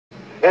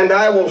and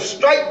I will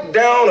strike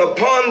down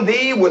upon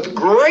thee with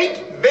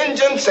great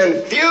vengeance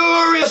and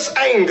furious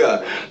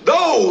anger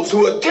those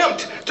who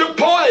attempt to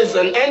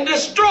poison and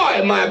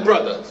destroy my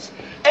brothers.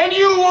 And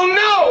you will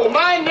know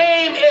my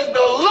name is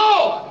the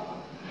Lord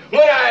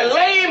when I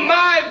lay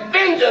my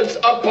vengeance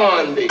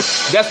upon thee.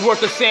 That's word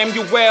to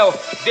Samue L.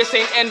 This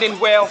ain't ending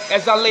well.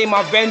 As I lay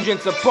my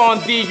vengeance upon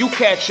thee, you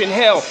catch in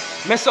hell.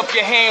 Mess up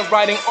your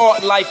handwriting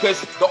art like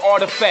us, the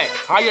artifact.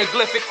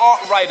 Highr-Glifics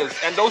Art Writers,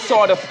 and those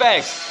are the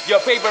facts. Your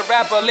favorite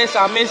rapper list,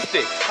 I missed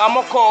it.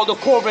 I'ma call the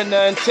coroner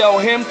and tell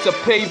him to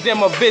pay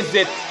them a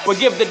visit.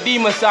 Forgive the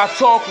demons I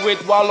talk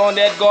with while on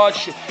that guard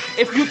shit.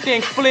 If you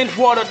think Flint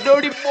water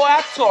dirty, boy,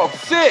 I talk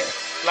sick.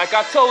 Like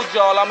I told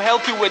y'all, I'm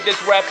healthy with this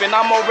rapping.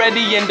 I'm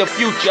already in the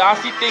future. I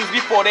see things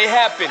before they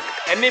happen.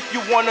 And if you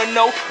want to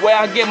know where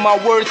I get my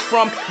words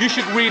from, you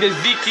should read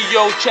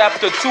Ezekiel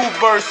chapter 2,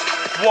 verse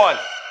 1.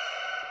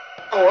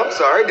 Oh, I'm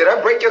sorry. Did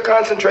I break your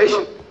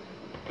concentration?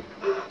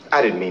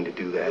 I didn't mean to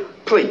do that.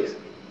 Please,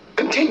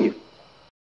 continue.